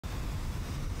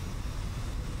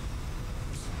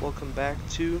Welcome back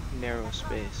to Narrow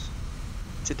Space.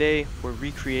 Today we're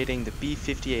recreating the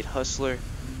B-58 Hustler,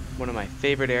 one of my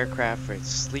favorite aircraft for its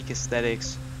sleek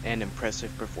aesthetics and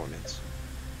impressive performance.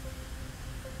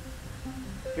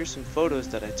 Here's some photos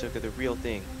that I took of the real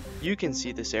thing. You can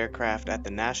see this aircraft at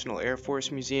the National Air Force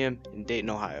Museum in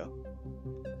Dayton, Ohio.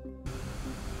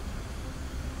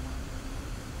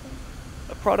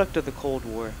 A product of the Cold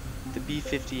War, the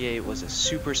B-58 was a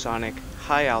supersonic,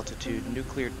 high-altitude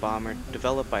nuclear bomber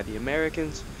developed by the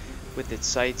Americans with its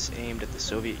sights aimed at the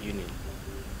Soviet Union.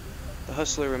 The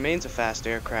Hustler remains a fast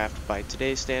aircraft by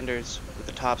today's standards with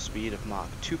a top speed of Mach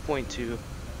 2.2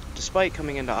 despite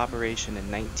coming into operation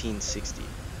in 1960.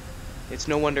 It's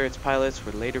no wonder its pilots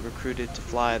were later recruited to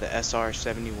fly the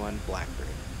SR-71 Blackbird.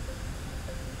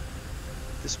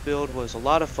 This build was a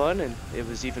lot of fun, and it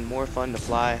was even more fun to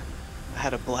fly. I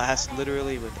had a blast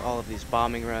literally with all of these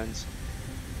bombing runs.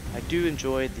 I do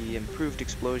enjoy the improved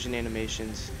explosion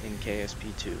animations in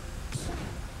KSP2.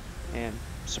 And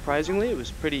surprisingly, it was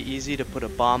pretty easy to put a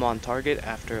bomb on target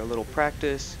after a little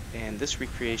practice, and this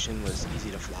recreation was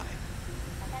easy to fly.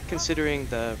 Considering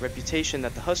the reputation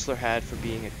that the Hustler had for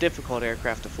being a difficult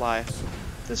aircraft to fly,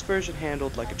 this version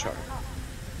handled like a charm.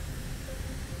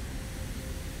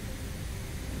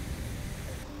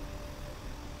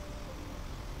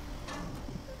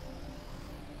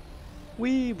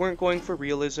 We weren't going for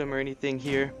realism or anything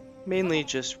here, mainly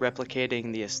just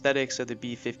replicating the aesthetics of the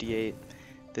B-58.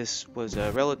 This was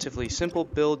a relatively simple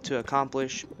build to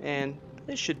accomplish, and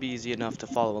it should be easy enough to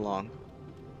follow along.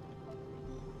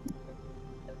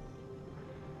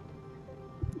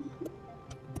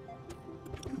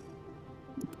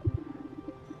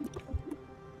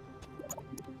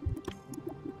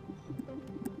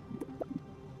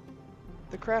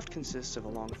 The craft consists of a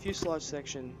long fuselage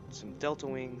section, some delta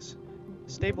wings,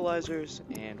 stabilizers,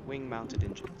 and wing-mounted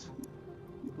engines.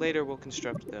 Later we'll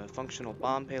construct the functional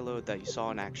bomb payload that you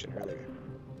saw in action earlier.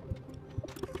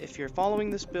 If you're following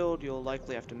this build, you'll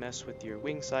likely have to mess with your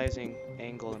wing sizing,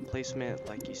 angle, and placement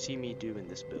like you see me do in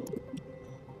this build.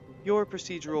 Your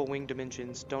procedural wing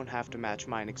dimensions don't have to match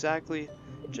mine exactly,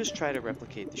 just try to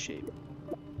replicate the shape.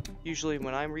 Usually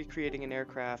when I'm recreating an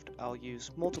aircraft, I'll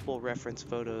use multiple reference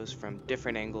photos from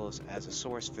different angles as a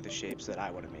source for the shapes that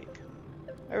I want to make.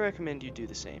 I recommend you do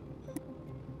the same.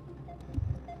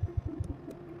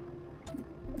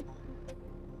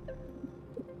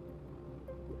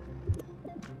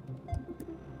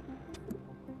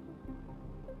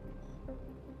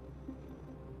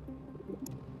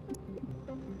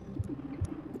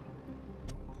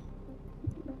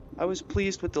 I was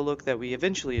pleased with the look that we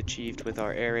eventually achieved with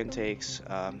our air intakes.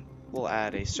 We'll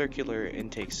add a circular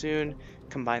intake soon,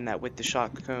 combine that with the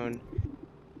shock cone.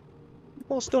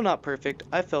 While still not perfect,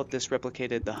 I felt this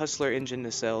replicated the Hustler engine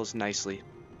nacelles nicely.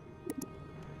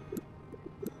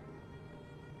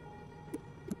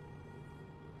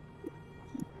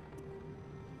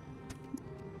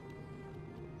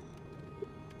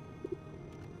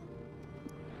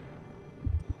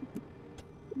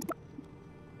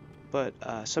 But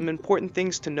some important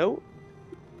things to note: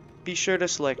 be sure to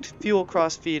select fuel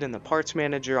crossfeed in the parts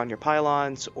manager on your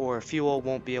pylons, or fuel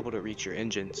won't be able to reach your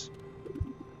engines.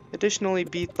 Additionally,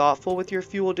 be thoughtful with your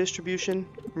fuel distribution.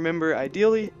 Remember,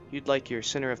 ideally, you'd like your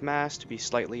center of mass to be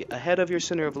slightly ahead of your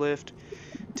center of lift.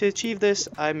 To achieve this,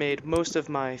 I made most of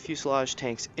my fuselage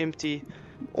tanks empty,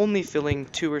 only filling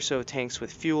 2 or so tanks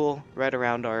with fuel right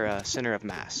around our center of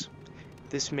mass.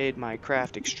 This made my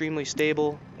craft extremely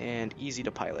stable and easy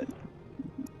to pilot.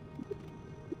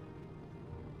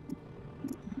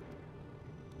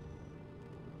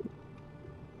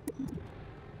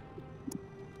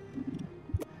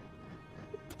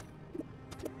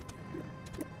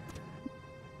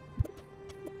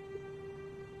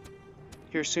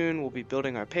 Here soon we'll be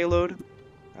building our payload.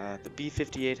 The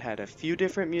B-58 had a few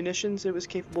different munitions it was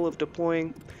capable of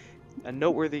deploying. A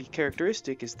noteworthy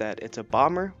characteristic is that it's a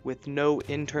bomber with no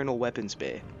internal weapons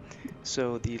bay.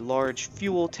 So the large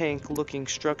fuel tank looking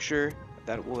structure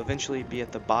that will eventually be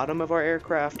at the bottom of our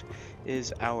aircraft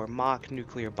is our mock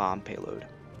nuclear bomb payload.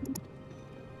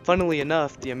 Funnily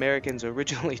enough, the Americans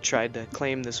originally tried to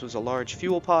claim this was a large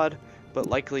fuel pod, but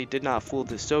likely did not fool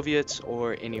the Soviets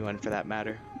or anyone for that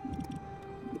matter.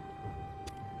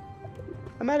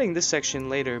 I'm adding this section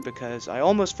later because I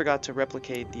almost forgot to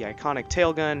replicate the iconic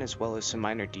tailgun as well as some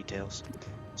minor details.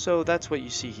 So that's what you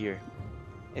see here.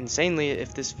 Insanely,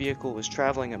 if this vehicle was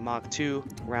traveling at Mach 2,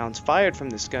 rounds fired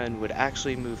from this gun would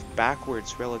actually move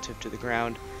backwards relative to the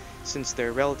ground, since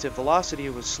their relative velocity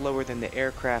was slower than the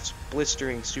aircraft's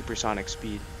blistering supersonic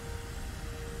speed.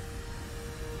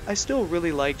 I still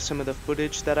really liked some of the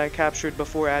footage that I captured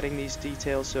before adding these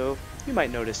details, so you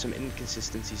might notice some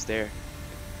inconsistencies there.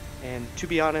 And to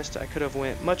be honest, I could have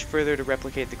went much further to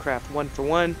replicate the craft one for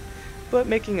one, but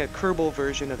making a Kerbal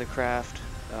version of the craft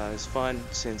is fun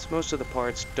since most of the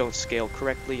parts don't scale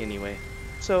correctly anyway.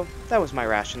 So that was my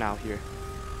rationale here.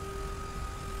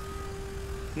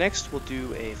 Next, we'll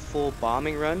do a full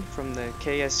bombing run from the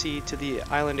KSC to the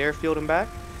island airfield and back.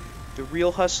 The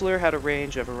real Hustler had a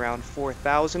range of around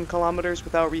 4,000 kilometers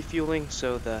without refueling,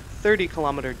 so the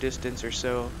 30-kilometer distance or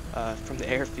so from the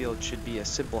airfield should be a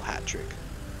simple hat trick.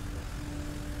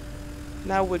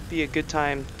 Now would be a good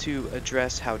time to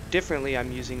address how differently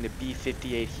I'm using the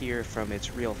B-58 here from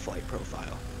its real flight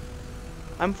profile.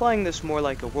 I'm flying this more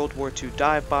like a World War II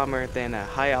dive bomber than a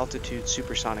high-altitude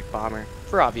supersonic bomber,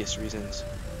 for obvious reasons.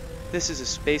 This is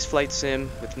a spaceflight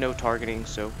sim with no targeting,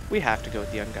 so we have to go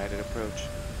with the unguided approach.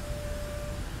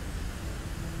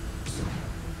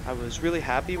 I was really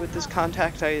happy with this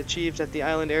contact I achieved at the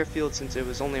island airfield since it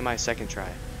was only my second try.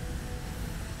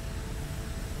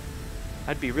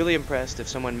 I'd be really impressed if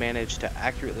someone managed to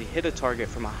accurately hit a target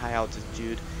from a high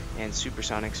altitude and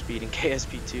supersonic speed in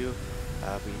KSP2.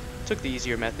 We took the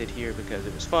easier method here because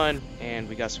it was fun and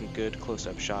we got some good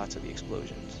close-up shots of the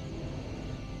explosions.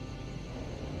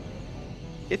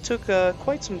 It took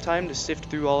quite some time to sift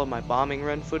through all of my bombing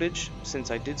run footage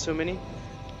since I did so many.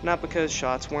 Not because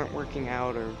shots weren't working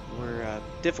out or were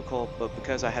difficult, but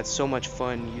because I had so much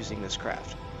fun using this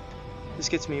craft. This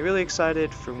gets me really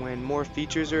excited for when more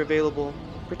features are available,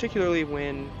 particularly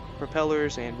when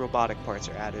propellers and robotic parts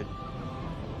are added.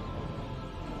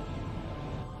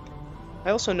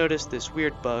 I also noticed this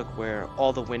weird bug where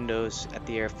all the windows at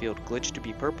the airfield glitched to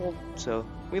be purple, so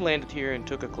we landed here and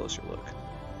took a closer look.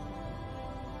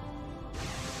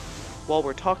 While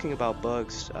we're talking about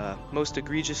bugs, most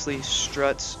egregiously,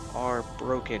 struts are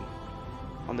broken.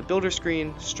 On the builder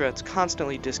screen, struts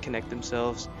constantly disconnect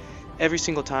themselves. Every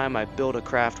single time I build a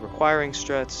craft requiring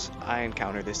struts, I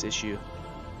encounter this issue.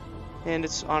 And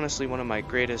it's honestly one of my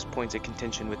greatest points of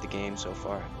contention with the game so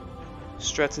far.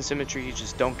 Struts and symmetry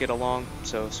just don't get along,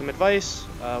 so some advice,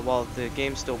 while the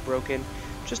game's still broken,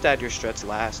 just add your struts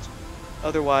last.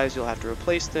 Otherwise, you'll have to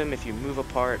replace them if you move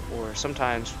apart or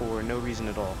sometimes for no reason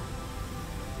at all.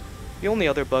 The only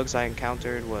other bugs I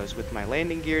encountered was with my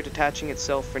landing gear detaching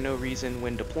itself for no reason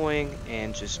when deploying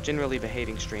and just generally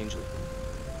behaving strangely.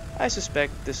 I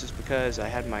suspect this is because I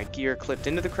had my gear clipped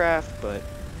into the craft, but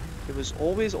it was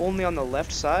always only on the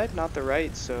left side, not the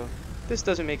right, so this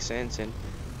doesn't make sense and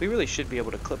we really should be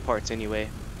able to clip parts anyway.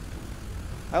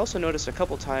 I also noticed a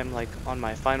couple times, like on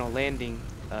my final landing,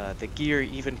 the gear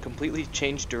even completely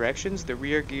changed directions. The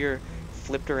rear gear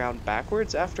flipped around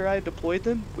backwards after I deployed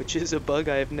them, which is a bug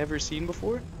I have never seen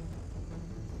before.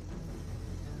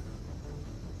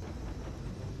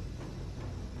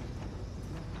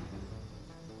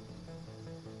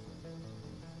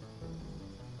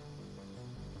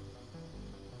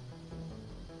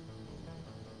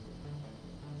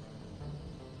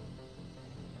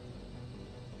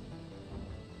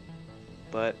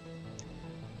 But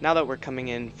now that we're coming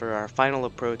in for our final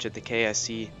approach at the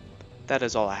KSC, that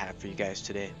is all I have for you guys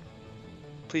today.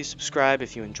 Please subscribe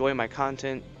if you enjoy my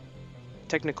content.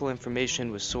 Technical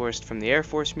information was sourced from the Air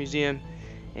Force Museum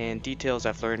and details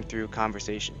I've learned through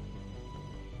conversation.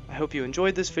 I hope you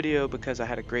enjoyed this video because I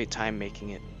had a great time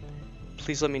making it.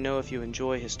 Please let me know if you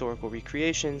enjoy historical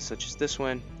recreations such as this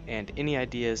one and any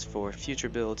ideas for future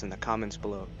builds in the comments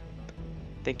below.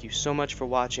 Thank you so much for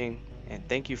watching, and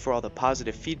thank you for all the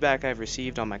positive feedback I've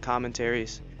received on my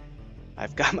commentaries.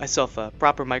 I've got myself a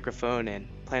proper microphone and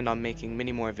planned on making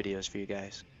many more videos for you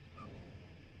guys.